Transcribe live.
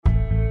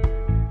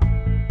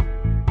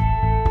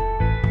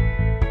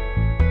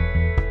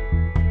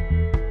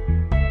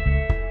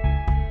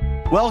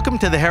Welcome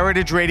to the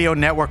Heritage Radio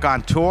Network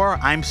on Tour.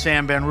 I'm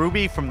Sam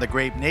Ben-Ruby from the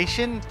Grape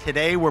Nation.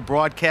 Today we're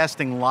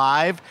broadcasting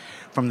live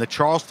from the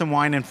Charleston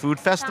Wine and Food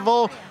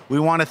Festival. We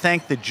want to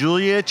thank the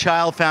Julia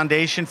Child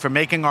Foundation for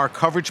making our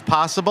coverage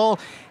possible,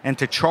 and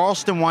to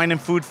Charleston Wine and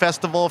Food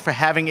Festival for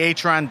having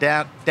Atron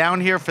down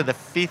here for the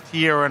 5th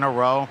year in a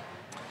row.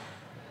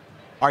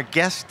 Our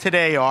guests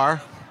today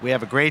are, we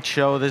have a great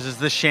show. This is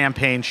the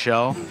Champagne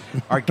Show.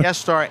 Our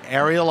guests are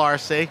Ariel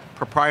Arce,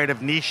 proprietor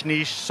of Niche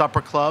Niche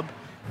Supper Club,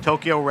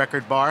 Tokyo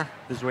Record Bar,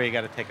 this is where you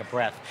got to take a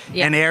breath,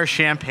 and Air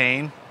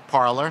Champagne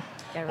Parlor,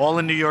 all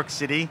in New York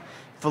City.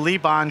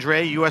 Philippe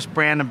Andre, U.S.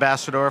 Brand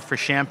Ambassador for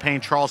Champagne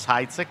Charles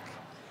Heidsieck,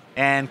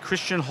 and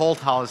Christian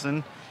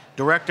Holthausen,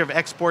 Director of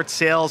Export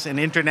Sales and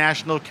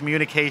International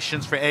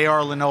Communications for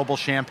A.R. Lenoble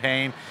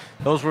Champagne.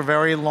 Those were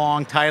very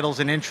long titles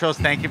and intros.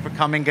 Thank you for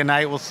coming. Good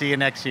night. We'll see you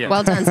next year.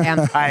 Well done, Sam.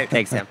 All right.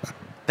 Thanks, Sam.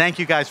 Thank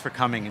you guys for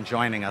coming and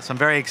joining us. I'm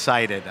very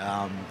excited.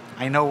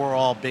 I know we're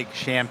all big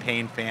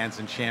champagne fans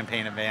and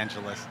champagne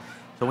evangelists.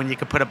 So when you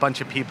can put a bunch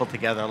of people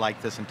together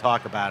like this and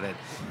talk about it,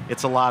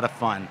 it's a lot of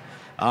fun.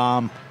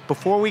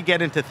 Before we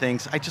get into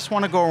things, I just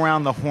want to go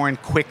around the horn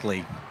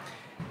quickly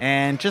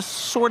and just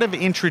sort of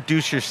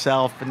introduce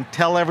yourself and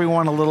tell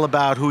everyone a little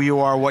about who you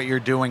are, what you're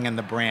doing, and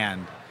the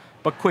brand.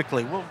 But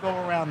quickly, we'll go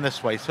around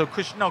this way. So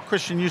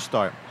Christian, you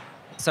start.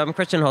 So I'm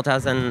Christian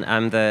Holthausen.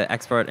 I'm the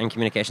Export and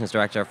Communications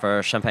Director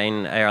for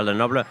Champagne A.R.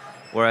 Lenoble.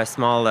 We're a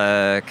small,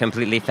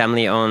 completely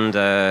family-owned,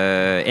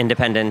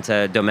 independent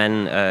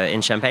domain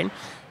in Champagne.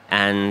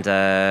 And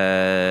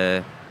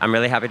I'm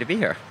really happy to be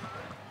here.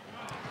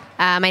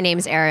 My name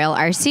is Ariel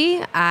Arce.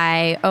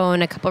 I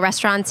own a couple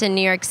restaurants in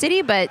New York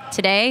City, but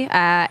today,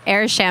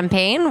 Air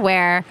Champagne,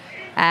 where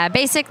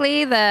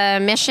basically the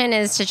mission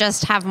is to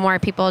just have more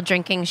people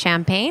drinking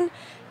champagne.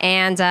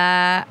 And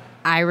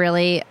I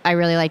really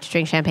like to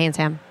drink champagne,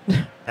 Sam.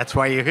 That's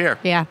why you're here.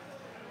 Yeah.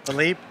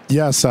 Philippe?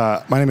 Yes,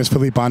 my name is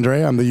Philippe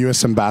Andre. I'm the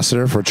U.S.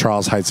 Ambassador for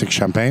Charles Heidsieck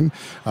Champagne,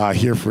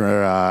 here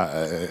for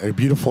a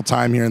beautiful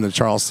time here in the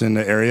Charleston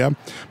area,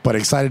 but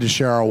excited to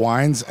share our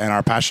wines and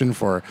our passion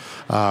for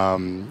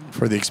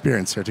the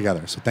experience here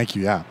together. So thank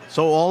you, yeah.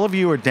 So all of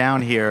you are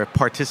down here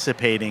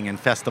participating in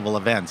festival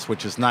events,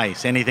 which is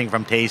nice. Anything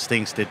from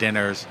tastings to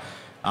dinners,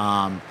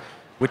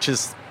 which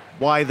is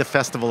why the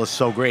festival is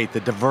so great. The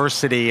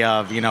diversity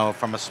of,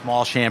 from a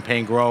small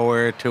champagne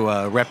grower to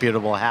a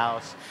reputable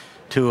house,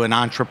 to an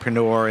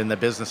entrepreneur in the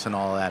business and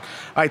all that.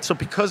 All right, so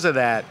because of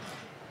that,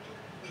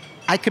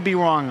 I could be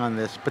wrong on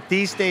this, but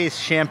these days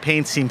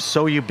champagne seems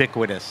so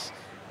ubiquitous.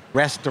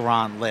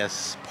 Restaurant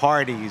lists,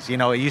 parties, it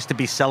used to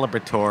be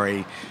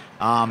celebratory.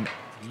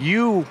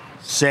 You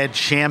said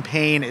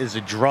champagne is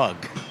a drug,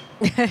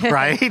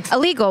 right? A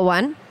legal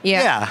one,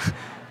 yeah.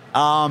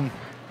 Yeah.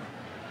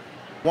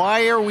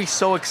 Why are we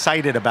so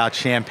excited about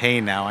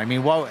champagne now? I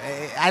mean, well,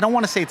 I don't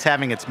want to say it's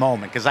having its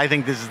moment, because I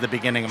think this is the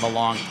beginning of a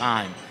long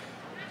time.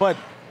 But,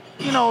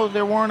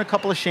 there weren't a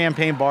couple of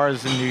champagne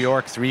bars in New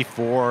York 3,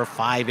 4,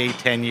 5, 8,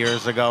 10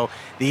 years ago.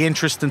 The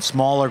interest in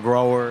smaller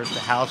growers, the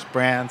house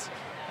brands.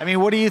 I mean,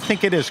 what do you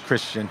think it is,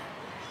 Christian?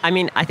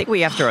 I think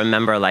we have to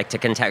remember, to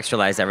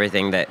contextualize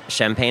everything, that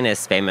Champagne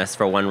is famous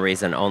for one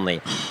reason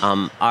only.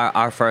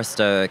 Our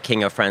first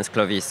king of France,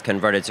 Clovis,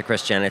 converted to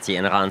Christianity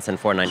in Reims in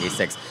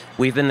 496.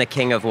 We've been the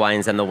king of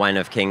wines and the wine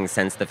of kings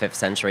since the 5th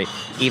century,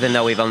 even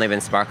though we've only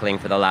been sparkling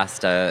for the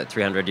last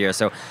 300 years.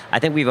 So I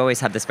think we've always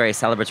had this very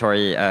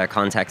celebratory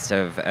context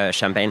of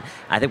Champagne.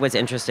 I think what's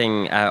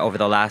interesting over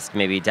the last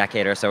maybe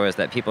decade or so is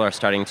that people are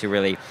starting to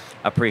really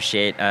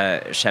appreciate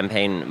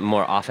Champagne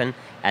more often,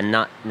 and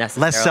not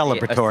necessarily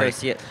less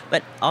celebratory,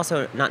 but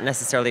also not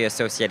necessarily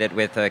associated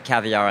with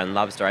caviar and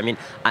lobster.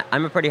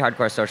 I'm a pretty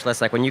hardcore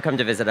socialist. When you come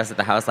to visit us at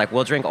the house,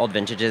 we'll drink old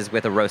vintages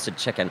with a roasted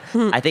chicken.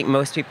 I think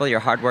most people, you're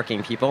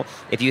hardworking people.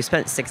 If you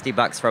spent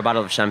 $60 for a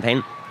bottle of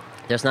champagne,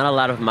 there's not a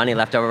lot of money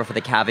left over for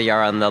the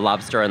caviar and the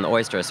lobster and the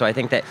oyster. So I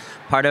think that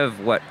part of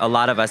what a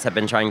lot of us have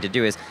been trying to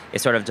do is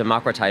sort of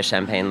democratize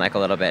champagne a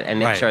little bit and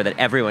make sure that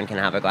everyone can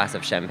have a glass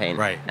of champagne.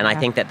 Right. And I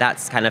think that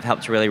that's kind of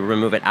helped to really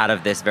remove it out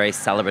of this very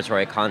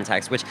celebratory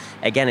context, which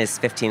again is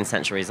 15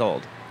 centuries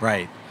old.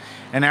 Right.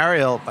 And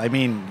Ariel,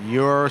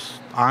 your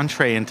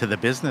entree into the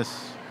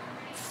business,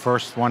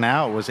 first one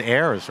out was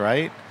Ayres,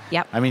 right?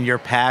 Yep. Your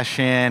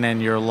passion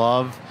and your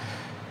love,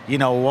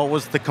 what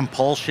was the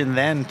compulsion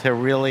then to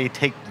really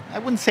take, I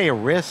wouldn't say a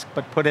risk,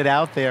 but put it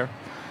out there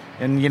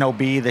and,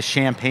 be the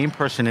champagne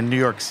person in New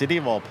York City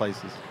of all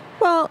places?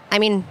 Well,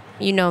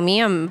 you know me.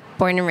 I'm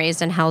born and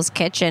raised in Hell's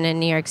Kitchen in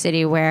New York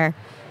City, where,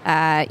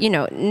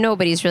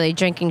 nobody's really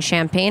drinking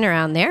champagne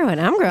around there when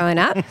I'm growing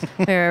up.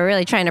 We were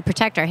really trying to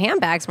protect our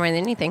handbags more than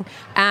anything.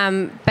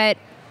 But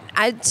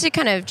to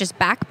kind of just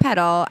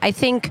backpedal, I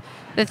think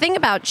the thing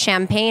about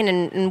Champagne,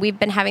 and we've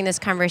been having this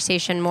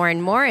conversation more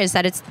and more, is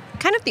that it's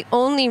kind of the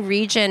only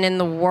region in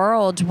the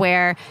world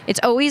where it's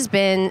always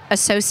been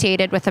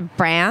associated with a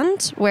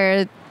brand,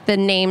 where the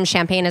name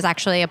Champagne is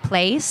actually a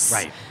place.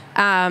 Right.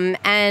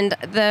 And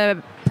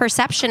the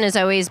perception has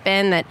always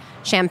been that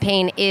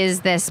Champagne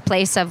is this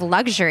place of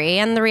luxury,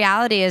 and the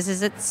reality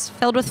is it's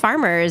filled with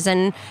farmers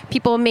and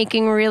people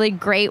making really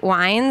great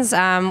wines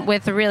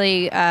with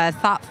really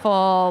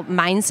thoughtful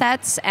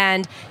mindsets.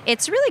 And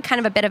it's really kind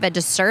of a bit of a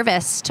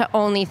disservice to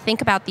only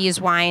think about these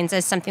wines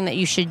as something that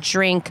you should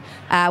drink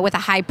with a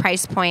high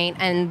price point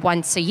and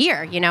once a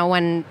year,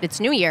 when it's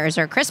New Year's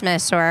or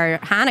Christmas or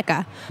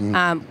Hanukkah.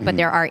 But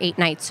there are 8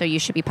 nights, so you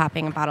should be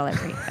popping a bottle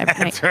every night.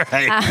 That's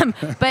right.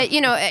 But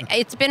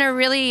it's been a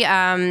really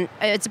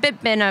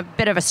been a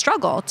bit of a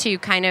struggle to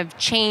kind of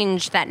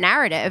change that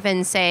narrative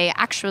and say,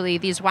 actually,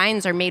 these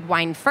wines are made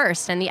wine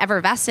first, and the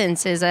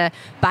effervescence is a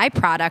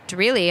byproduct,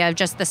 really, of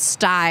just the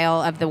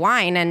style of the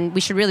wine, and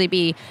we should really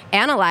be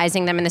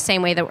analyzing them in the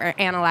same way that we're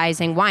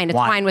analyzing wine. It's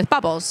wine with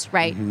bubbles,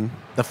 right?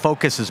 The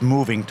focus is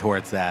moving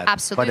towards that.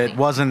 Absolutely. But it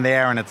wasn't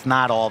there, and it's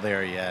not all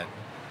there yet.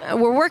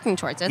 We're working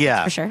towards it,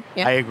 that's for sure.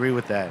 Yeah. I agree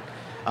with that.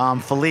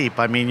 Philippe,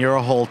 I mean, your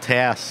whole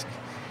task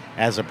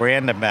as a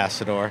brand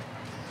ambassador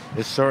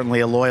is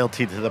certainly a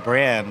loyalty to the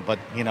brand, but,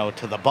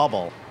 to the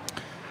bubble.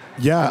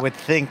 Yeah. I would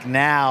think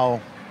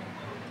now,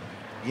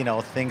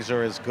 things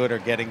are as good or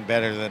getting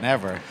better than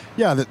ever.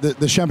 Yeah,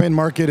 the champagne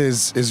market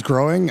is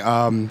growing.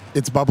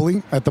 It's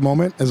bubbling at the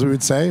moment, as we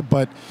would say.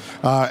 But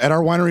at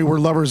our winery, we're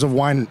lovers of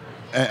wine,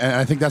 and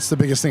I think that's the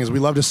biggest thing. Is we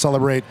love to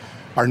celebrate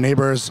our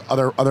neighbors,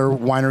 other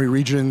winery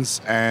regions,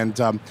 and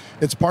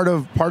it's part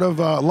of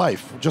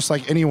life, just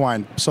like any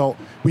wine. So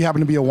we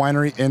happen to be a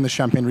winery in the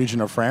Champagne region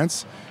of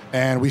France,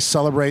 and we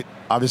celebrate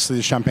obviously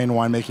the champagne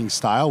winemaking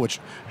style,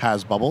 which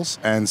has bubbles.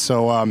 And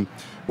so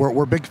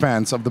we're big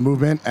fans of the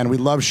movement, and we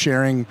love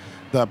sharing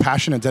the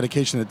passion and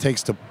dedication it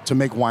takes to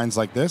make wines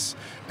like this,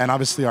 and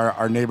obviously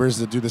our neighbors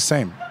that do the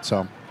same.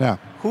 So yeah.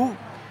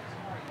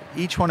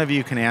 Each one of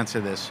you can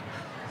answer this.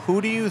 Who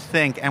do you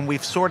think, and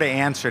we've sort of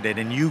answered it,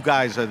 and you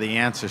guys are the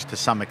answers to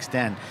some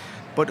extent,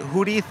 but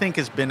who do you think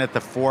has been at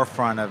the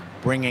forefront of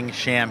bringing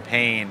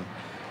champagne,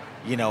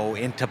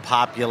 into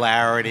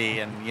popularity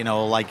and,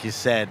 like you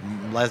said,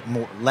 less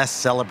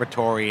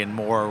celebratory and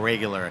more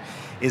regular?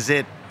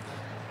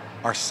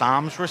 Are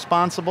Soms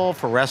responsible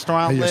for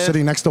restaurant You're lids?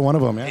 sitting next to one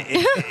of them, yeah.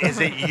 Is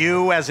it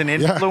you as an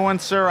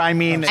influencer? I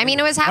mean,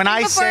 it was happening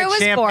when I before said it was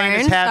champagne born,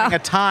 is having so. a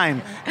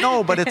time.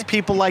 No, but it's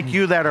people like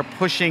you that are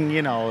pushing,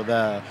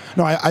 the...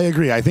 No, I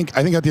agree. I think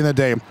at the end of the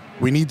day,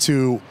 we need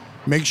to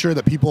make sure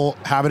that people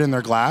have it in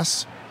their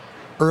glass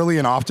early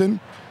and often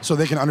so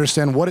they can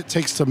understand what it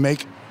takes to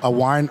make a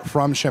wine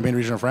from Champagne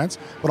region of France,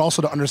 but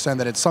also to understand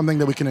that it's something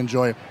that we can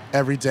enjoy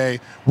every day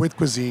with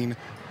cuisine,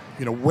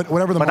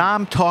 whatever the... But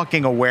I'm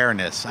talking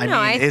awareness. I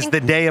mean, is the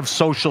day of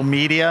social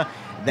media...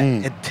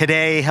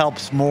 Today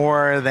helps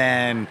more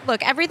than...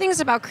 Look, everything's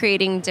about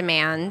creating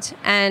demand.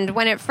 And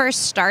when it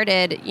first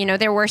started,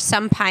 there were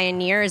some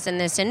pioneers in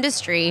this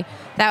industry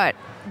that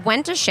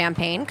went to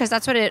Champagne, because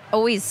that's what it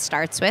always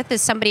starts with,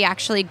 is somebody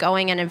actually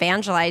going and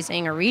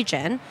evangelizing a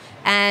region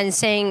and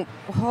saying,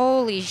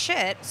 holy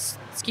shit,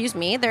 excuse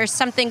me, there's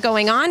something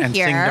going on and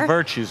here. And seeing the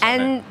virtues of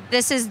and it.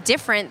 This is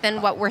different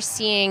than what we're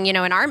seeing, in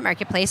our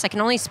marketplace. I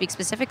can only speak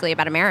specifically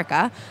about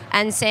America,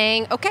 and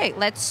saying, okay,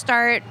 let's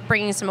start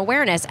bringing some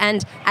awareness.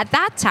 And at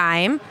that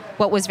time,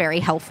 what was very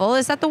helpful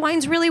is that the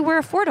wines really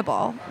were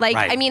affordable.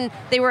 Right.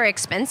 They were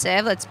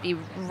expensive, let's be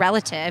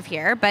relative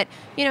here, but,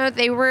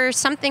 they were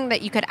something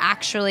that you could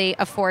actually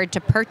afford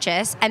to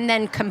purchase and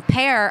then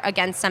compare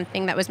against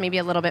something that was maybe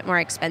a little bit more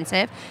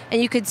expensive,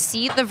 and you could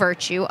see the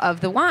virtue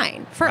of the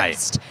wine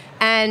first. Right.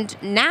 And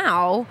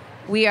now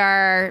we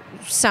are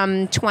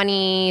some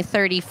 20,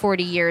 30,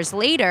 40 years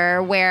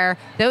later, where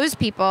those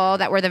people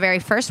that were the very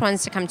first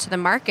ones to come to the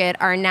market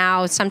are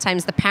now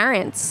sometimes the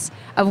parents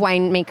of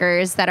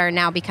winemakers that are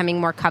now becoming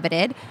more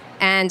coveted.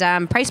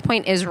 And price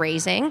point is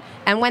raising.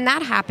 And when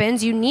that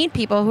happens, you need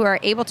people who are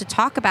able to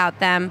talk about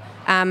them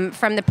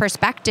from the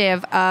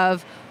perspective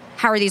of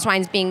how are these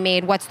wines being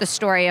made, what's the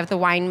story of the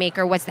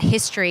winemaker, what's the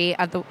history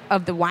of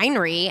the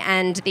winery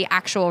and the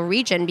actual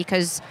region,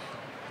 because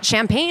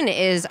Champagne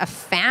is a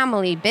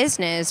family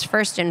business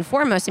first and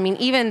foremost.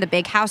 Even the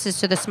big houses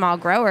to the small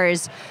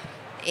growers,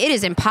 it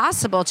is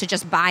impossible to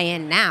just buy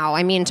in now.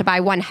 To buy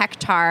 1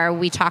 hectare,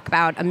 we talk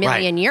about €1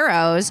 million.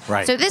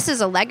 Right. So this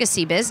is a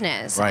legacy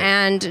business. Right.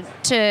 And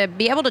to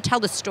be able to tell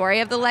the story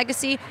of the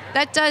legacy,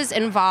 that does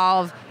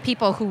involve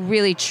people who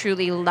really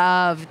truly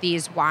love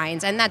these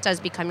wines, and that does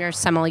become your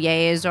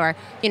sommeliers or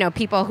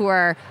people who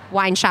are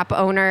wine shop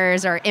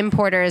owners or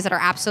importers that are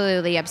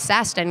absolutely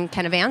obsessed and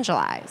can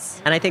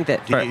evangelize. And I think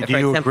that do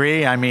you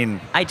agree?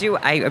 I do.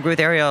 I agree with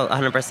Ariel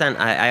 100%.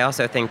 I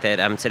also think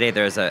that today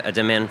there's a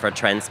demand for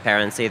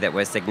transparency that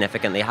was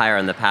significantly higher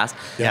in the past.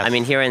 Yes.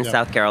 Here in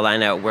South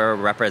Carolina, we're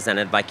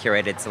represented by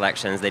Curated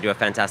Selections. They do a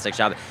fantastic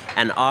job,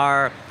 and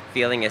our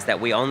feeling is that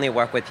we only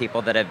work with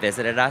people that have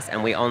visited us,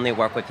 and we only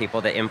work with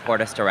people that import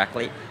us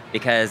directly,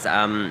 because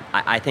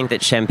I think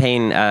that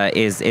champagne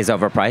is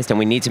overpriced, and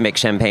we need to make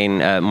champagne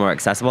more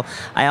accessible.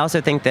 I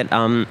also think that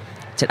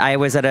I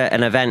was at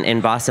an event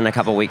in Boston a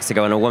couple weeks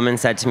ago, and a woman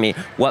said to me,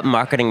 "What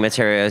marketing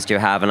materials do you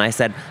have?" And I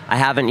said, "I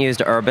haven't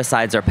used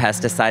herbicides or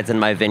pesticides in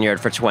my vineyard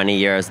for 20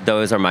 years.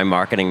 Those are my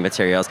marketing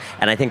materials."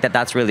 And I think that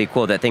that's really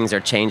cool that things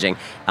are changing.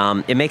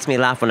 It makes me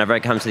laugh whenever I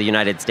come to the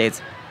United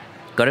States.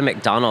 Go to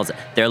McDonald's,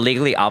 they're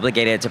legally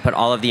obligated to put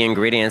all of the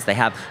ingredients they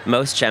have.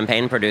 Most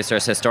champagne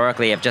producers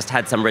historically have just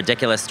had some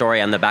ridiculous story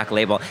on the back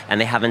label, and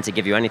they haven't to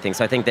give you anything.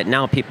 So I think that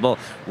now people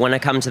want to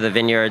come to the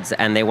vineyards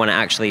and they want to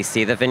actually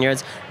see the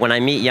vineyards. When I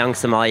meet young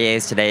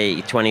sommeliers today,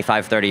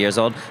 25, 30 years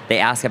old, they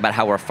ask about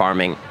how we're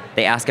farming.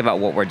 They ask about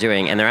what we're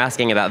doing, and they're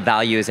asking about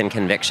values and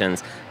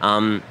convictions.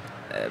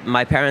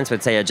 My parents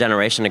would say a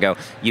generation ago,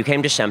 you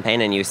came to Champagne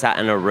and you sat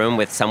in a room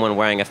with someone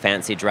wearing a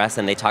fancy dress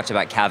and they talked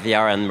about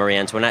caviar and Marie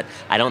Antoinette.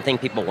 I don't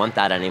think people want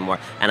that anymore.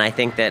 And I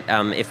think that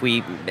if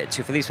we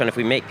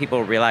make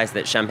people realize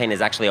that Champagne is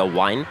actually a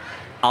wine,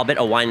 albeit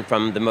a wine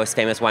from the most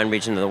famous wine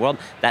region in the world,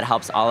 that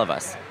helps all of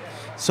us.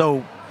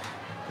 So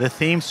the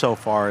theme so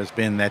far has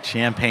been that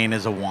Champagne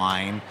is a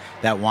wine,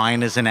 that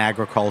wine is an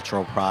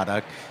agricultural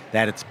product,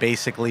 that it's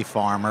basically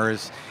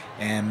farmers,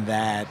 and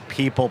that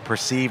people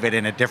perceive it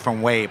in a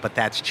different way, but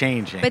that's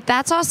changing. But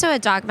that's also a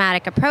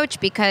dogmatic approach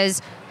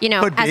because,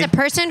 as a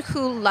person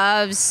who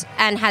loves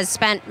and has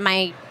spent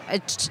my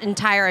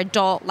entire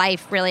adult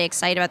life really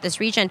excited about this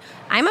region,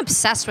 I'm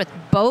obsessed with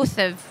both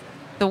of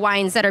the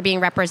wines that are being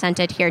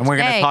represented here today. And we're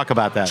going to talk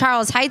about that.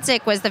 Charles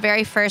Heidsieck was the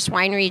very first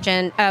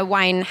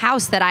wine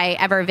house that I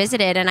ever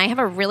visited, and I have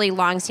a really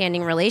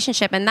long-standing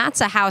relationship, and that's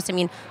a house,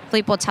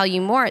 Philippe will tell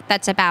you more,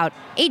 that's about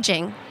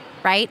aging.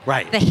 Right?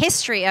 The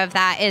history of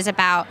that is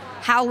about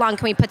how long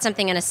can we put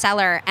something in a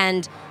cellar,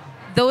 and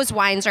those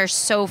wines are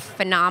so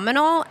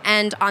phenomenal.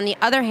 And on the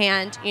other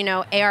hand,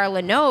 A.R.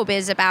 Lenoble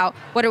is about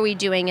what are we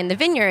doing in the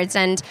vineyards.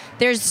 And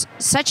there's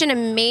such an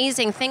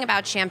amazing thing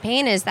about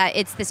Champagne is that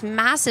it's this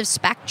massive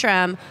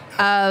spectrum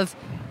of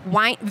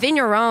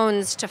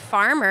vignerons to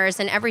farmers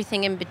and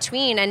everything in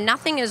between, and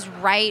nothing is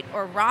right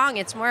or wrong.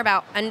 It's more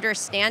about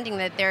understanding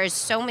that there's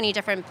so many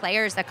different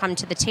players that come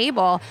to the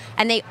table,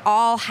 and they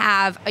all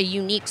have a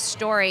unique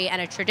story and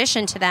a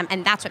tradition to them,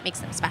 and that's what makes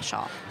them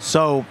special.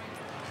 So,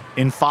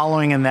 in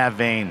following in that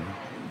vein,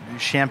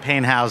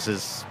 Champagne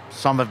houses,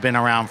 some have been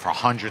around for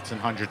hundreds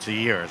and hundreds of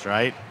years,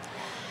 right?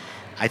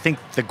 I think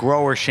the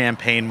grower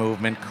Champagne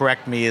movement,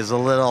 correct me, is a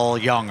little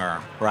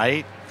younger,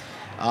 right?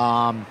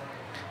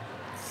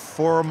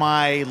 For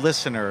my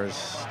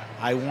listeners,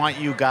 I want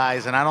you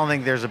guys, and I don't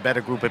think there's a better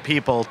group of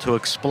people to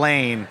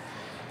explain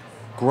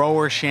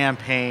grower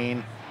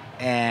Champagne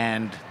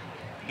and,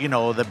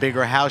 the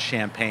bigger house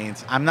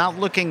champagnes. I'm not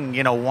looking,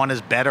 one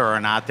is better or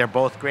not. They're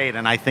both great,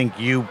 and I think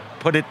you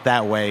put it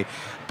that way.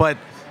 But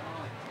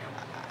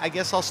I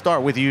guess I'll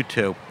start with you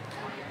two.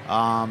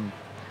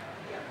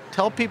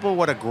 Tell people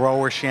what a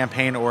grower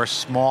Champagne or a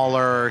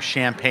smaller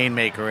champagne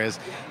maker is,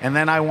 and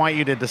then I want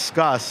you to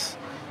discuss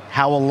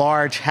how a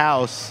large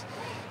house,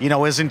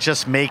 isn't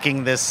just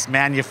making this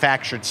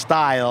manufactured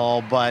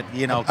style, but,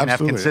 can have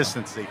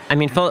consistency.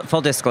 Full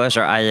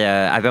disclosure,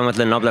 I've been with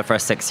Lenoble for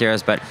 6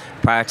 years, but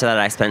prior to that,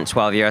 I spent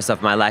 12 years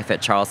of my life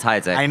at Charles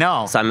Heidsieck. I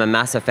know. So I'm a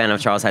massive fan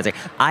of Charles Heidsieck.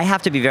 I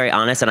have to be very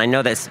honest, and I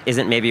know this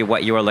isn't maybe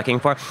what you were looking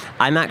for.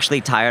 I'm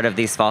actually tired of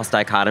these false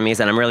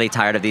dichotomies, and I'm really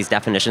tired of these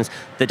definitions.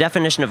 The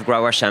definition of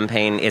grower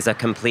Champagne is a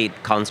complete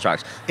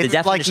construct. It's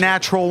like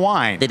natural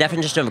wine. The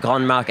definition of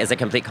Grande Marque is a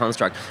complete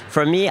construct.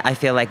 For me, I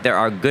feel like there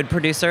are good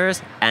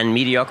producers and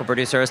mediocre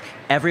producers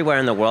everywhere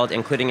in the world,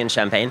 including in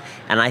Champagne.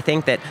 And I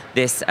think that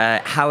this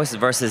house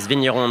versus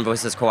vigneron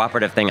versus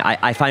cooperative thing,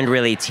 I find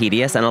really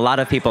tedious, and a lot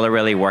of people are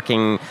really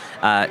working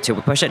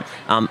to push it.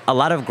 A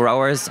lot of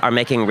growers are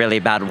making really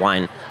bad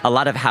wine. A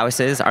lot of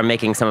houses are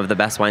making some of the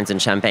best wines in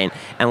Champagne.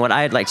 And what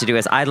I'd like to do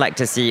is I'd like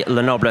to see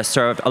Lenoble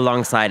served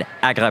alongside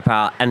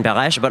Agrippa and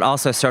Berèche, but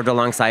also served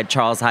alongside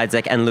Charles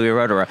Heidsieck and Louis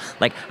Roederer.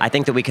 I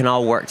think that we can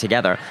all work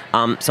together.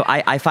 So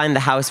I find the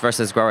house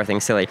versus grower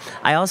thing silly.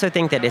 I also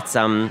think that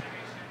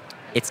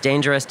it's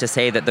dangerous to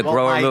say that the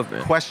grower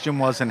movement. The question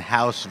wasn't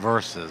house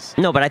versus.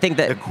 No, but I think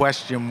that the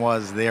question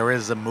was there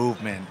is a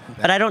movement.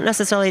 But I don't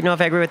necessarily know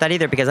if I agree with that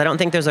either, because I don't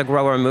think there's a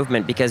grower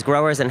movement, because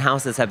growers and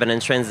houses have been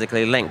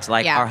intrinsically linked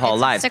our whole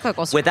lives.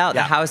 Without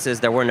the houses,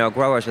 there were no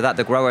growers. Without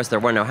the growers, there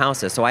were no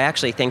houses. So I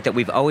actually think that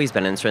we've always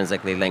been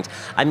intrinsically linked.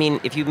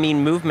 If you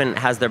mean movement,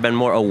 has there been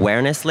more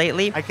awareness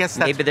lately? I guess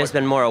maybe there's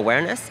been more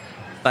awareness,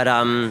 but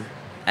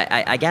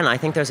I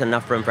think there's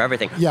enough room for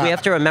everything. Yeah. We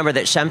have to remember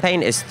that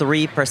Champagne is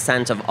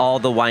 3% of all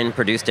the wine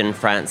produced in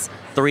France,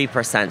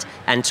 3%,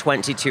 and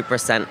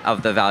 22%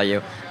 of the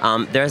value.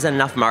 There's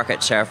enough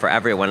market share for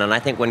everyone, and I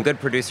think when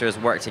good producers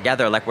work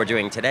together like we're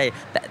doing today,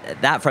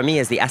 that for me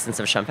is the essence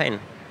of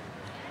Champagne.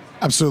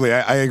 Absolutely,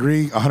 I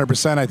agree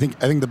 100%. I think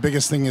the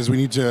biggest thing is we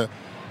need to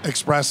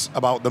express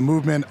about the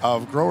movement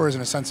of growers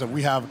in a sense of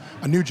we have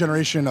a new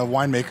generation of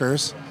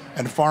winemakers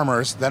and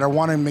farmers that are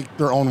wanting to make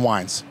their own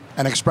wines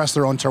and express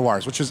their own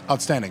terroirs, which is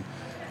outstanding.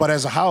 But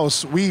as a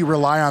house, we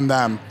rely on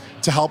them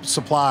to help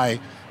supply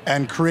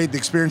and create the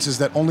experiences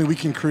that only we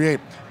can create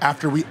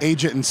after we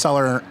age it in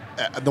cellar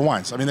the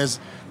wines. I mean, there's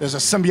a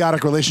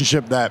symbiotic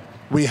relationship that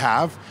we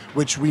have,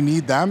 which we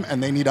need them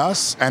and they need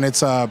us, and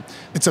it's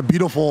a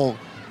beautiful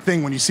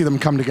thing when you see them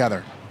come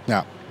together.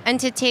 Yeah. And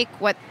to take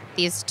what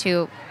these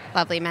two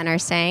lovely men are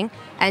saying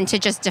and to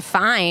just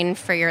define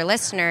for your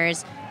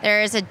listeners,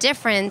 there is a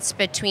difference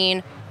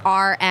between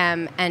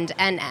RM and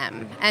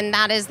NM, and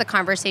that is the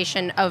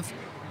conversation of,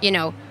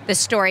 the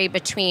story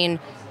between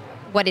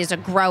what is a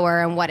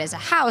grower and what is a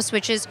house,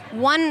 which is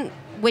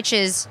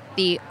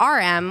the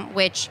RM,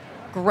 which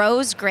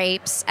grows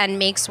grapes and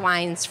makes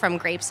wines from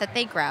grapes that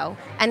they grow,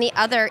 and the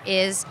other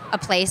is a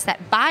place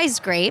that buys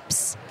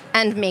grapes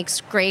and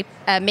makes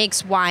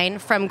wine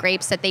from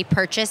grapes that they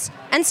purchase,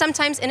 and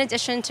sometimes in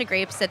addition to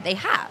grapes that they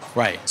have.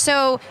 Right.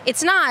 So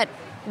it's not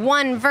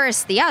one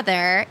versus the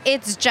other.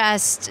 It's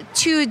just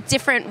two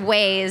different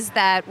ways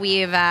that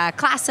we've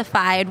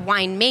classified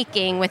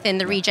winemaking within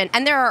the region.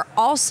 And there are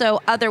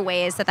also other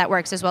ways that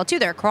works as well, too.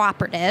 There are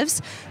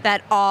cooperatives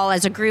that all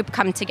as a group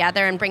come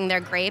together and bring their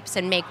grapes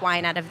and make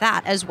wine out of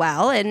that as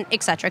well, and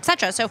et cetera, et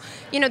cetera. So,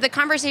 the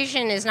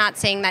conversation is not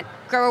saying that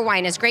grower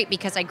wine is great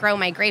because I grow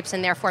my grapes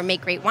and therefore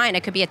make great wine.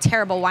 I could be a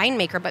terrible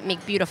winemaker but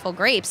make beautiful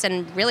grapes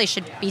and really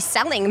should be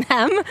selling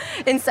them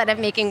instead of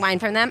making wine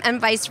from them,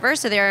 and vice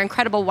versa. There are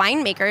incredible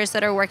winemakers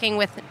that are working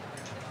with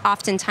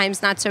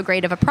oftentimes not so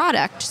great of a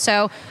product.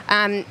 So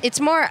it's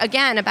more,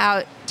 again,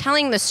 about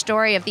telling the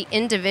story of the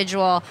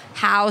individual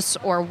house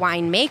or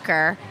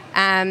winemaker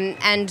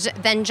and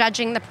then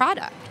judging the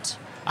product.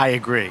 I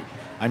agree.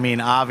 I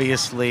mean,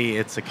 obviously,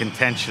 it's a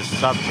contentious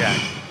subject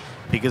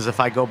because if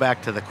I go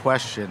back to the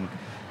question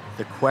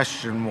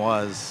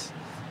was,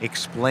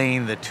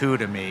 explain the two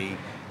to me.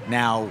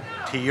 Now,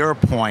 to your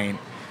point,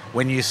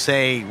 when you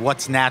say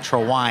what's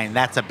natural wine,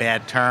 that's a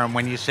bad term.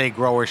 When you say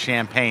grower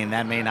champagne,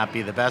 that may not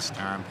be the best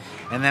term.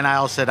 And then I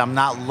also said I'm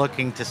not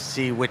looking to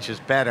see which is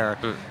better,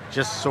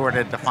 just sort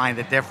of define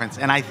the difference.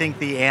 And I think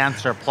the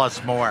answer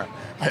plus more.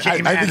 I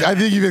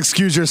think you've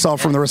excused yourself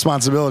from the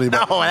responsibility.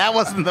 But no, that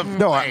wasn't the point.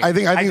 No, I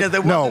think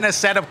there wasn't a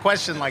set of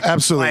questions like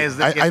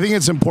absolutely. I think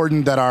it's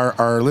important that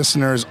our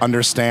listeners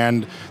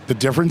understand the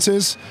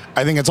differences.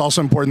 I think it's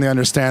also important they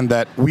understand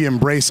that we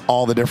embrace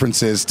all the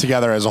differences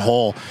together as a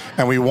whole,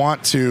 and we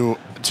want to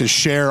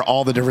share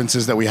all the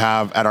differences that we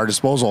have at our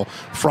disposal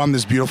from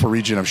this beautiful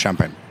region of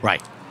Champagne.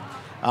 Right.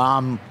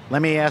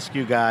 Let me ask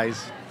you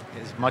guys,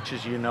 as much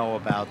as you know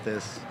about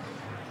this,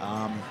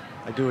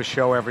 I do a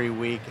show every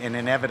week, and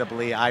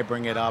inevitably I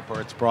bring it up or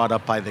it's brought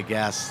up by the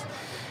guests,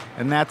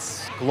 and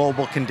that's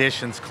global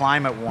conditions,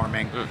 climate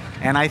warming.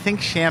 And I think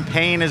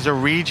Champagne is a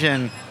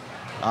region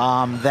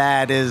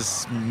that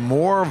is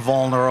more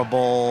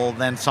vulnerable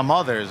than some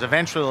others.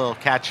 Eventually it'll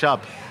catch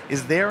up.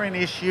 Is there an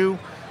issue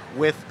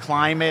with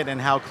climate and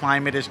how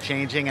climate is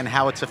changing and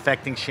how it's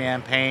affecting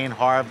Champagne,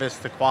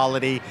 harvest, the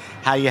quality,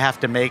 how you have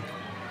to make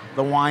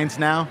the wines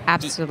now?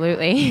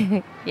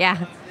 Absolutely.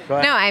 Yeah. Go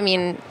ahead. No, I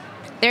mean,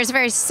 there's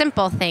very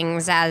simple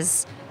things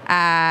as,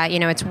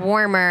 it's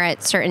warmer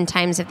at certain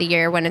times of the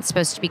year when it's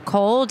supposed to be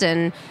cold,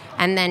 and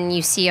then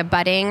you see a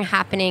budding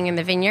happening in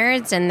the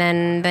vineyards, and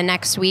then the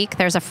next week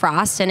there's a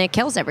frost and it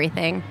kills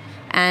everything.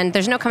 And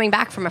there's no coming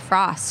back from a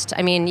frost.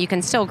 I mean, you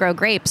can still grow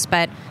grapes,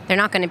 but they're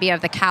not going to be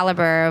of the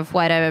caliber of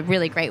what a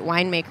really great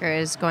winemaker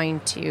is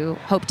going to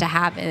hope to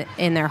have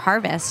in their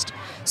harvest.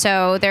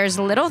 So there's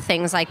little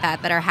things like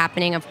that are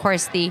happening. Of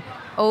course, the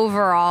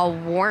overall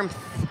warmth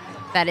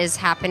that is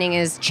happening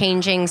is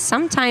changing,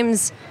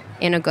 sometimes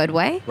in a good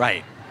way.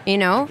 Right.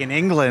 Like in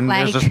England,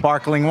 there's a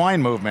sparkling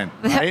wine movement,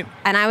 right?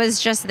 And I was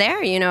just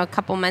there, a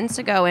couple months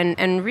ago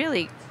and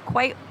really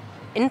quite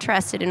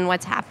interested in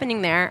what's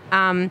happening there.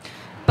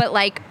 But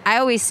like I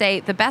always say,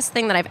 the best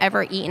thing that I've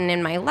ever eaten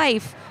in my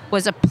life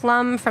was a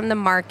plum from the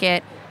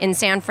market in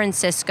San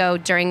Francisco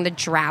during the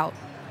drought.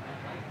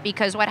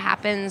 Because what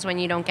happens when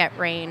you don't get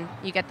rain?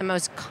 You get the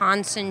most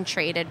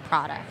concentrated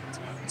product.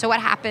 So what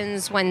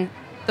happens when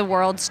the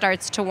world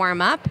starts to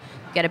warm up?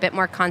 You get a bit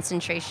more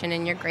concentration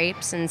in your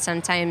grapes, and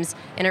sometimes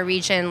in a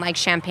region like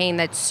Champagne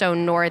that's so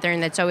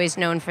northern, that's always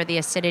known for the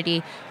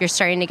acidity, you're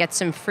starting to get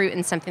some fruit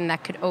in something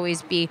that could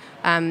always be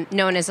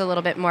known as a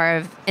little bit more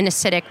of an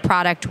acidic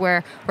product,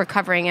 where we're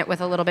covering it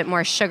with a little bit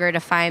more sugar to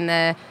find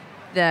the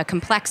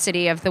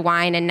complexity of the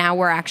wine, and now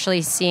we're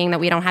actually seeing that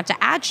we don't have to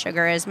add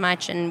sugar as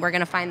much, and we're going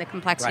to find the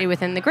complexity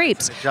within the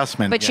grapes. It's an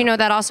adjustment. But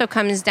that also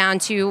comes down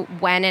to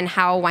when and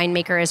how a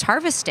winemaker is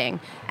harvesting,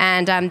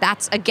 and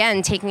that's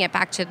again taking it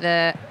back to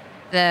the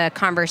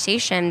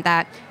conversation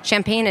that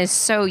Champagne is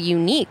so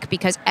unique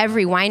because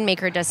every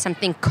winemaker does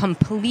something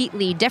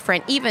completely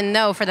different, even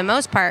though for the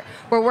most part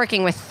we're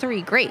working with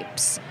 3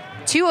 grapes.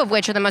 2 of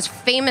which are the most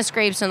famous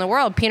grapes in the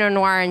world, Pinot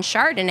Noir and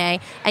Chardonnay,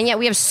 and yet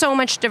we have so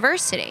much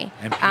diversity.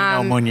 And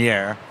Pinot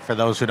Meunier, for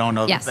those who don't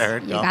know the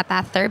third. Yes, you got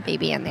that third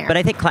baby in there. But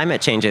I think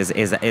climate change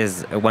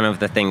is one of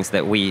the things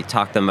that we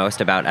talk the most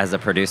about as a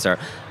producer.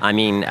 I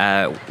mean,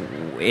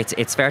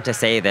 it's fair to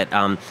say that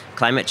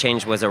climate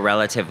change was a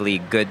relatively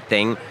good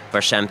thing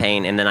for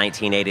Champagne in the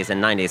 1980s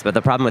and 90s. But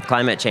the problem with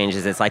climate change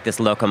is it's like this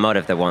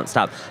locomotive that won't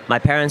stop. My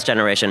parents'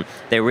 generation,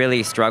 they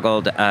really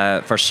struggled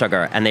for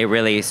sugar, and they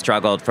really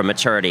struggled for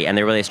maturity. and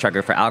they really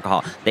struggle for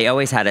alcohol. They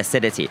always had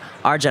acidity.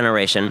 Our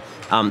generation,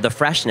 the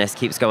freshness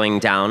keeps going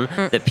down,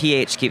 the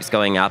pH keeps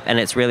going up, and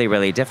it's really,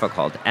 really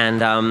difficult.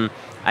 And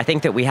I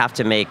think that we have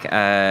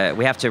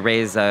to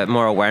raise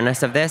more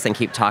awareness of this and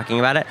keep talking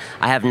about it.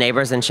 I have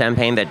neighbors in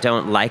Champagne that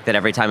don't like that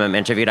every time I'm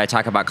interviewed I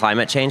talk about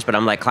climate change, but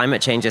I'm like,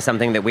 climate change is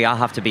something that we all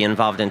have to be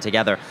involved in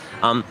together.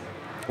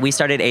 We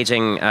started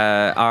aging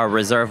our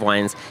reserve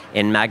wines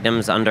in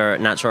magnums under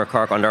natural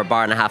cork under a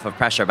bar and a half of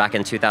pressure back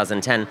in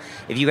 2010.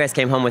 If you guys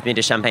came home with me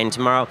to Champagne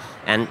tomorrow,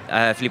 and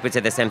Philippe would say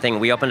the same thing,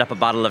 we opened up a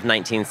bottle of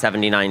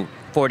 1979,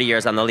 40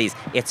 years on the lees.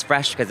 It's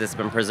fresh because it's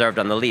been preserved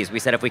on the lees. We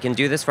said if we can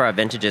do this for our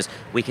vintages,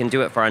 we can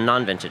do it for our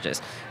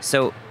non-vintages.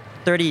 So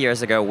 30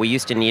 years ago, we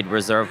used to need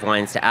reserve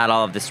wines to add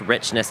all of this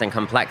richness and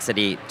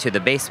complexity to the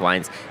base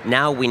wines.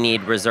 Now we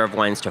need reserve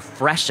wines to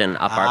freshen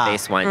up our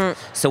base wines.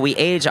 So we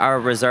age our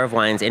reserve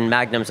wines in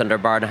magnums under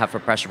bar and a half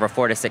of pressure for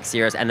 4 to 6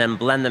 years and then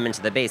blend them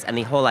into the base. And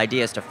the whole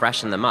idea is to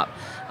freshen them up.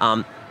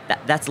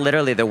 That's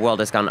literally the world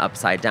has gone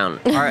upside down.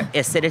 Our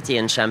acidity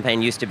in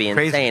Champagne used to be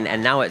insane,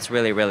 and now it's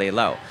really, really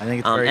low. I think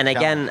it's very and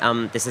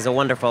again, this is a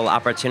wonderful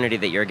opportunity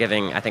that you're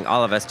giving, I think,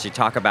 all of us to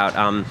talk about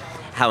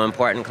how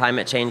important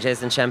climate change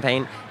is in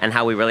Champagne and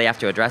how we really have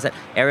to address it.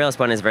 Ariel's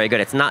point is very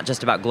good. It's not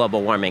just about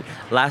global warming.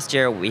 Last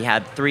year, we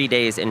had 3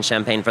 days in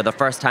Champagne. For the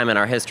first time in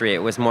our history,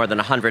 it was more than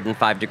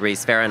 105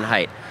 degrees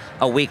Fahrenheit.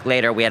 A week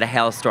later, we had a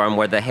hailstorm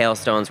where the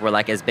hailstones were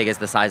like as big as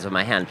the size of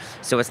my hand.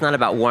 So it's not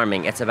about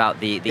warming. It's about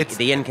the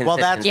inconsistency. Well,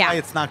 that's why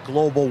it's not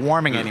global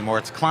warming anymore.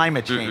 It's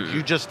climate change.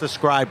 You just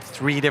described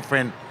 3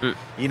 different,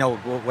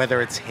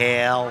 whether it's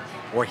hail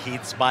or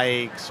heat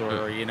spikes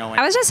or,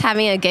 I was just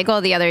having a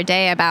giggle the other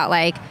day about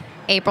like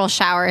April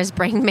showers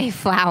bring May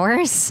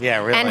flowers. Yeah,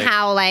 really. And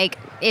how like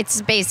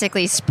it's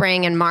basically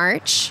spring in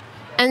March.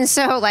 And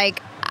so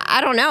like,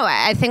 I don't know.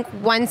 I think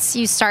once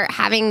you start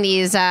having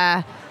these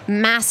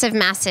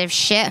massive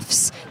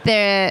shifts,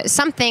 there's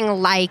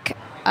something like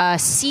a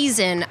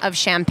season of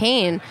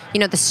Champagne,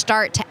 the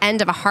start to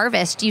end of a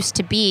harvest used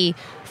to be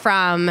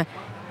from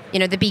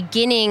the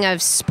beginning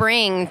of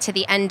spring to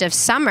the end of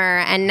summer,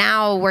 and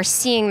now we're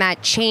seeing that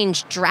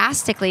change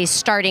drastically,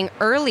 starting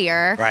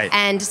earlier,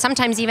 and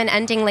sometimes even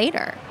ending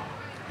later.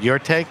 Your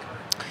take?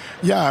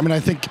 Yeah, I mean, I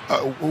think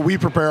we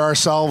prepare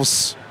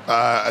ourselves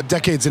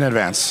decades in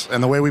advance,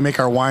 and the way we make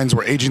our wines,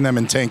 we're aging them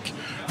in tank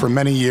for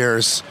many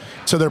years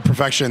to their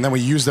perfection, and then we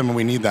use them when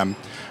we need them.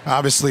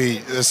 Obviously,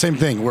 the same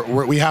thing.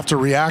 We have to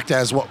react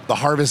as what the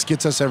harvest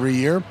gets us every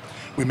year.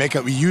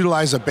 We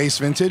utilize a base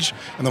vintage,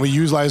 and then we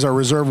utilize our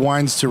reserve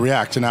wines to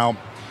react. And now,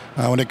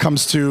 when it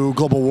comes to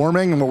global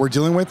warming and what we're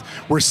dealing with,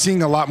 we're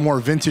seeing a lot more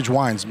vintage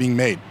wines being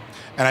made.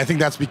 And I think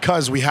that's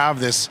because we have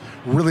this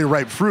really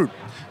ripe fruit,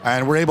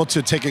 and we're able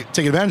to take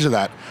advantage of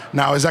that.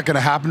 Now, is that going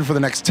to happen for the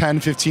next 10,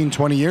 15,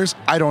 20 years?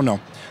 I don't know.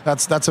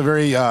 That's a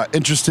very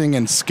interesting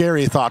and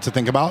scary thought to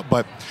think about,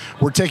 but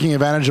we're taking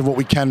advantage of what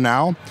we can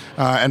now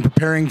and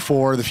preparing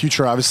for the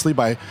future, obviously,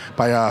 by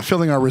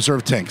filling our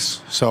reserve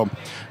tanks. So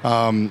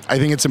I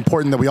think it's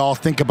important that we all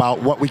think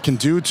about what we can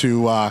do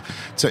to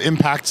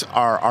impact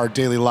our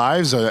daily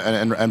lives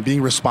and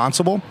being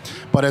responsible.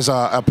 But as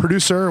a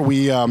producer,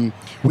 we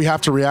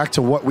have to react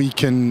to what we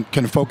can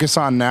focus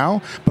on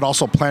now, but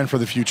also plan for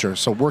the future.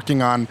 So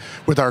working on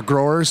with our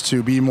growers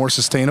to be more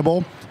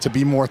sustainable, to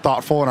be more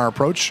thoughtful in our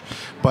approach.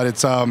 But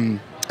it's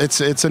an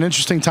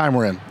interesting time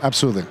we're in.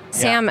 Absolutely.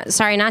 Sam,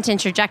 sorry not to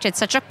interject. It's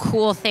such a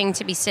cool thing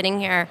to be sitting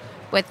here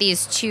with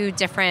these 2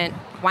 different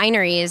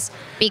wineries,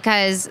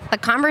 because the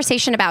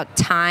conversation about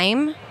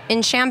time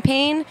in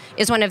Champagne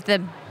is one of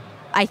the,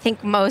 I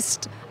think,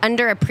 most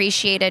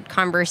underappreciated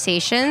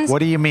conversations. What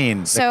do you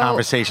mean, the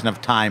conversation of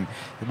time?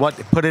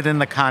 Put it in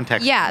the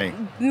context. Yeah,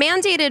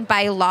 mandated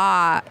by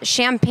law,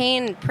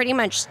 Champagne pretty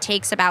much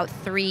takes about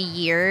 3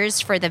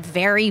 years for the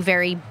very,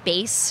 very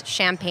base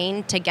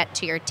Champagne to get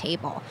to your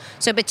table.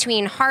 So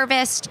between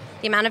harvest,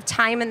 the amount of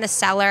time in the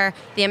cellar,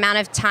 the amount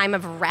of time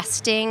of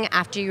resting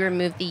after you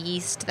remove the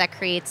yeast that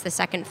creates the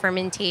second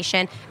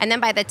fermentation, and then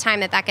by the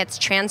time that gets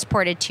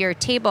transported to your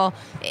table,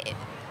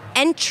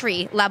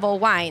 entry-level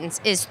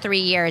wines is 3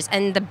 years,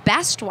 and the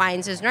best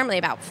wines is normally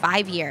about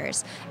 5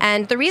 years.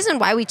 And the reason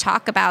why we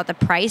talk about the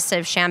price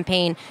of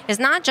Champagne is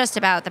not just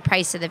about the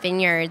price of the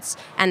vineyards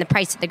and the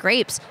price of the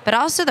grapes, but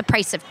also the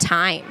price of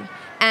time.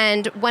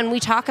 And when we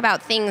talk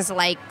about things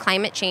like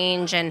climate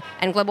change and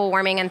global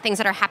warming and things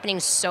that are happening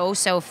so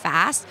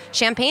fast,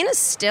 Champagne is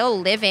still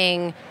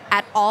living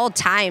at all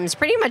times,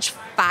 pretty much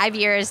 5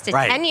 years to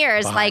 10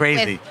 years,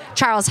 with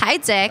Charles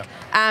Heidsieck,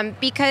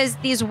 because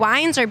these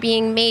wines are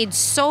being made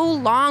so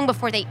long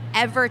before they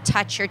ever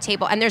touch your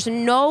table. And there's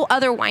no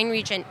other wine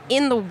region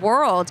in the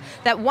world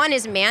that, one,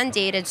 is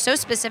mandated so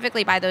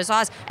specifically by those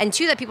laws, and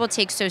 2, that people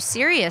take so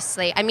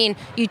seriously. I mean,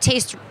 you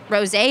taste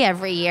rosé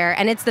every year,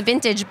 and it's the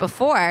vintage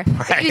before.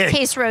 If you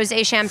taste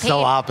rosé Champagne,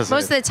 so opposite.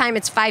 Most of the time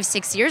it's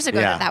 5-6 years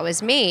ago that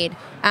was made.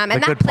 And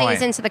that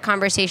plays into the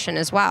conversation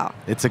as well.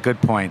 It's a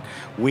good point.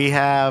 We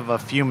have a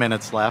few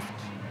minutes left.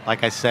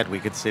 Like I said, we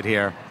could sit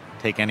here,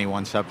 take any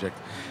one subject.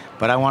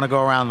 But I want to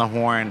go around the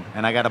horn,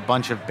 and I got a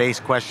bunch of base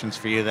questions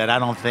for you that I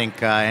don't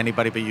think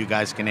anybody but you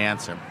guys can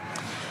answer.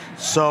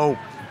 So,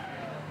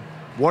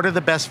 what are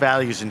the best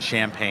values in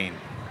champagne?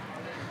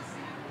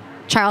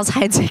 Charles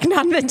Heidsieck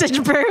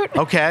non-vintage brut.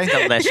 Okay.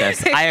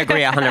 Delicious. I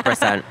agree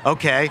 100%.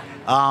 Okay.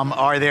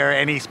 Are there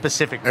any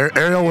specific?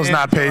 Ariel was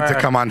not paid to or-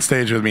 come on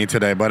stage with me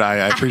today, but I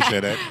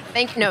appreciate it.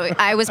 No,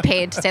 I was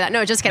paid to say that.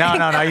 No, just kidding.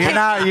 No,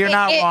 you're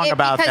not wrong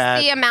about because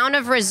that. the amount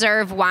of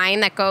reserve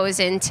wine that goes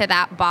into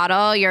that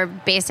bottle, you're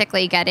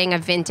basically getting a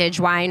vintage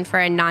wine for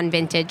a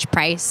non-vintage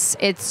price.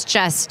 It's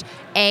just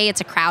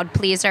it's a crowd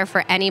pleaser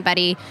for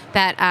anybody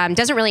that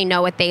doesn't really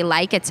know what they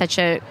like. It's such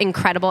an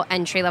incredible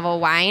entry-level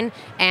wine,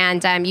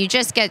 and you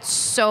just get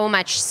so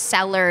much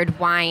cellared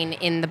wine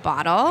in the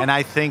bottle. And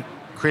I think,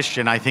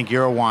 Christian,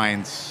 your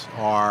wines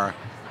are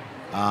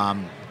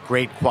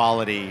great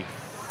quality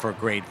for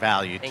great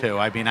value too.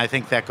 I mean, I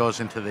think that goes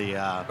into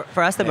the.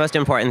 For us, the most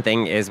important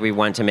thing is we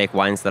want to make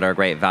wines that are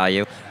great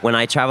value. When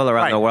I travel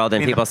around Right. the world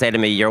and I mean, people say to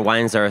me, your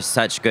wines are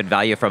such good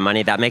value for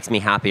money, that makes me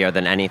happier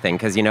than anything.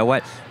 Because you know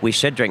what? We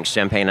should drink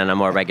champagne on a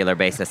more regular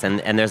basis.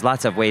 And there's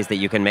lots of ways that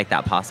you can make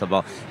that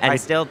possible. And Right.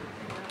 still,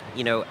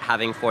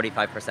 having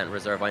 45%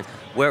 reserve wines.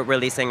 We're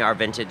releasing our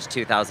vintage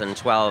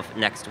 2012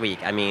 next week.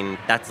 I mean,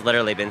 that's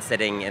literally been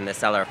sitting in the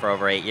cellar for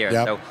over 8 years.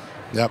 Yep. So,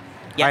 Yep.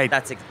 yeah, Right.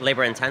 that's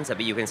labor intensive,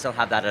 but you can still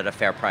have that at a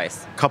fair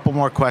price. Couple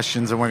more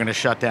questions and we're going to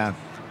shut down.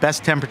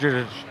 Best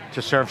temperature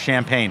to serve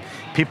champagne.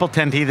 People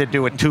tend to either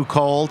do it too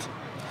cold.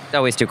 It's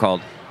always too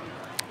cold.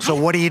 So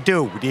what do you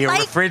do? Do you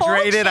like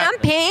refrigerate it? cold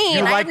champagne. You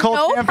I like have cold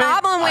no champagne?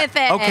 problem with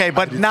it. Okay,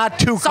 but not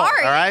too cold.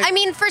 Sorry. All right. I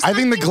mean, for I think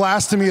the something-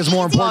 glass to me is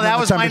more Well, important that than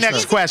was the my temperature.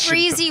 next question.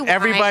 Breezy wine.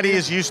 Everybody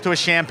is used to a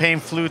champagne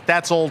flute.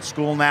 That's old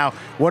school now.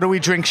 What do we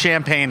drink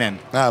champagne in?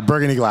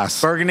 Burgundy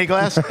glass. Burgundy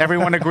glass?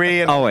 Everyone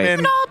agree? Always.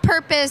 An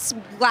all-purpose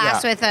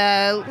glass Yeah. with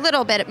a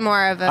little bit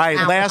more of a. All right,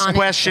 mouth last on it.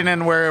 question,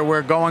 and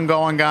we're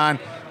gone.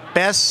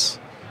 Best,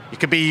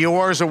 it could be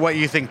yours or what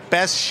you think,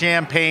 best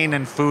champagne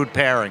and food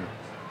pairing.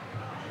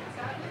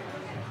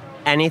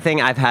 Anything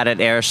I've had at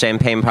Air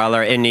Champagne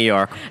Parlor in New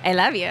York. I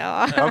love you.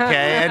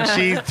 Okay, and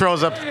she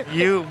throws up,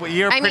 you're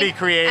pretty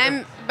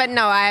creative.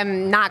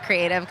 I'm not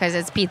creative because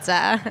it's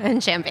pizza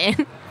and champagne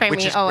for Which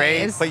me is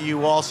always. great, but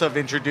you also have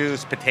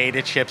introduced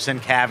potato chips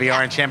and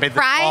caviar and champagne. The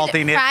fried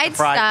saltiness,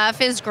 stuff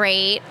is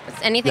great.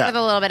 Anything Yeah. with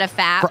a little bit of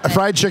fat. but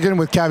Fried chicken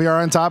with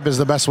caviar on top is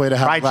the best way to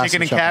have a fried glass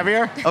chicken of and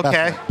champagne. caviar?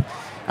 Okay.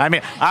 I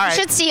mean, all You right.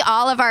 should see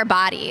all of our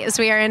bodies.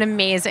 We are in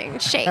amazing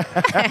shape.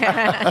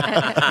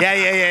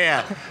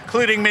 Yeah.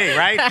 Including me,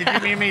 right? Did you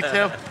mean me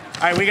too? All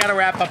right, we got to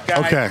wrap up,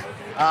 guys. Okay.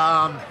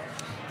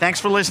 Thanks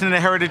for listening to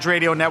Heritage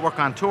Radio Network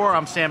on Tour.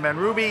 I'm Sam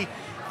Ben-Ruby.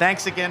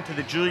 Thanks again to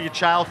the Julia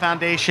Child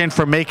Foundation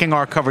for making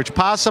our coverage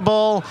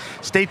possible.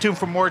 Stay tuned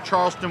for more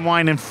Charleston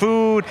wine and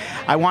food.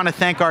 I want to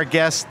thank our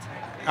guests,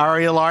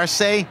 Ariel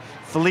Arce,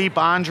 Philippe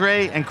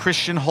Andre, and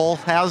Christian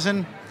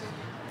Holthausen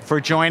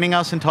for joining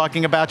us and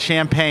talking about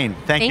champagne.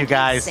 Thank you,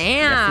 guys.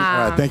 Sam.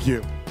 All right, thank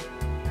you.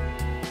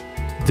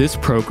 This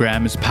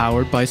program is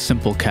powered by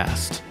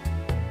Simplecast.